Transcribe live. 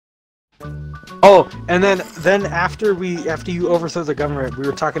Oh, and then after you overthrow the government, we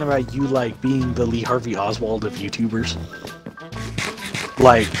were talking about you like being the Lee Harvey Oswald of YouTubers.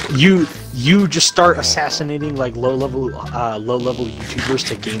 Like you just start assassinating like low level YouTubers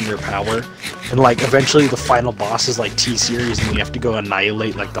to gain their power, and like eventually the final boss is like T-Series, and you have to go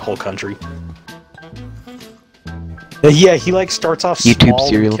annihilate like the whole country. Yeah, he like starts off YouTube small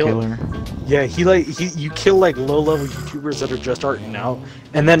serial killer. Yeah, you kill like low-level YouTubers that are just starting out,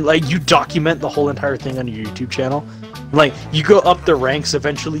 and then like you document the whole entire thing on your YouTube channel. Like you go up the ranks,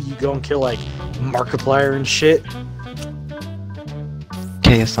 eventually you go and kill like Markiplier and shit.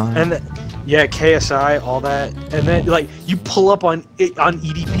 KSI. And yeah, KSI, all that, and then like you pull up on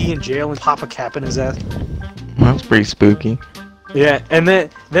EDP in jail and pop a cap in his ass. That's pretty spooky. Yeah, and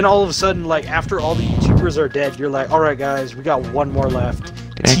then all of a sudden, like after all the YouTubers are dead, you're like, all right, guys, we got one more left.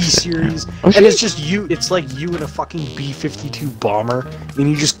 T-Series, and it's just you. It's like you in a fucking B-52 bomber, and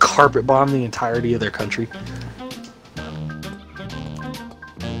you just carpet bomb the entirety of their country.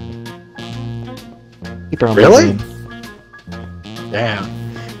 Really?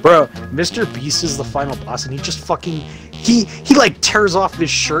 Damn, bro. Mr. Beast is the final boss, and he just fucking he like tears off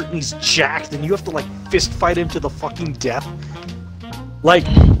his shirt, and he's jacked, and you have to like fist fight him to the fucking death. Like,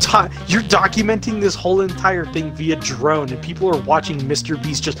 you're documenting this whole entire thing via drone, and people are watching Mr.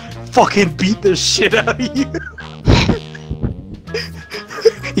 Beast just fucking beat the shit out of you.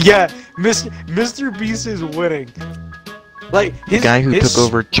 Yeah, Mr. Beast is winning. Like, the guy who took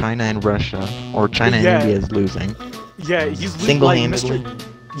over China and Russia, or China and India, is losing. Yeah, he's single-handedly. Like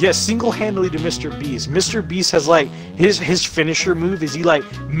yeah, single-handedly to Mr. Beast. Mr. Beast has like his finisher move is he like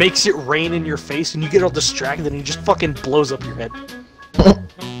makes it rain in your face, and you get all distracted, and he just fucking blows up your head.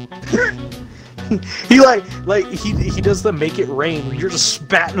 he does the make it rain, and you're just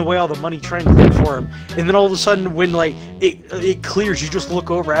spatting away all the money trying to look for him, and then all of a sudden when like it clears, you just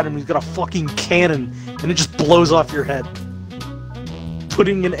look over at him, and he's got a fucking cannon, and it just blows off your head,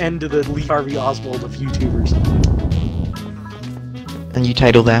 putting an end to the Lee Harvey Oswald of YouTubers. And you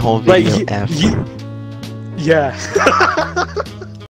title that whole video F. Yeah.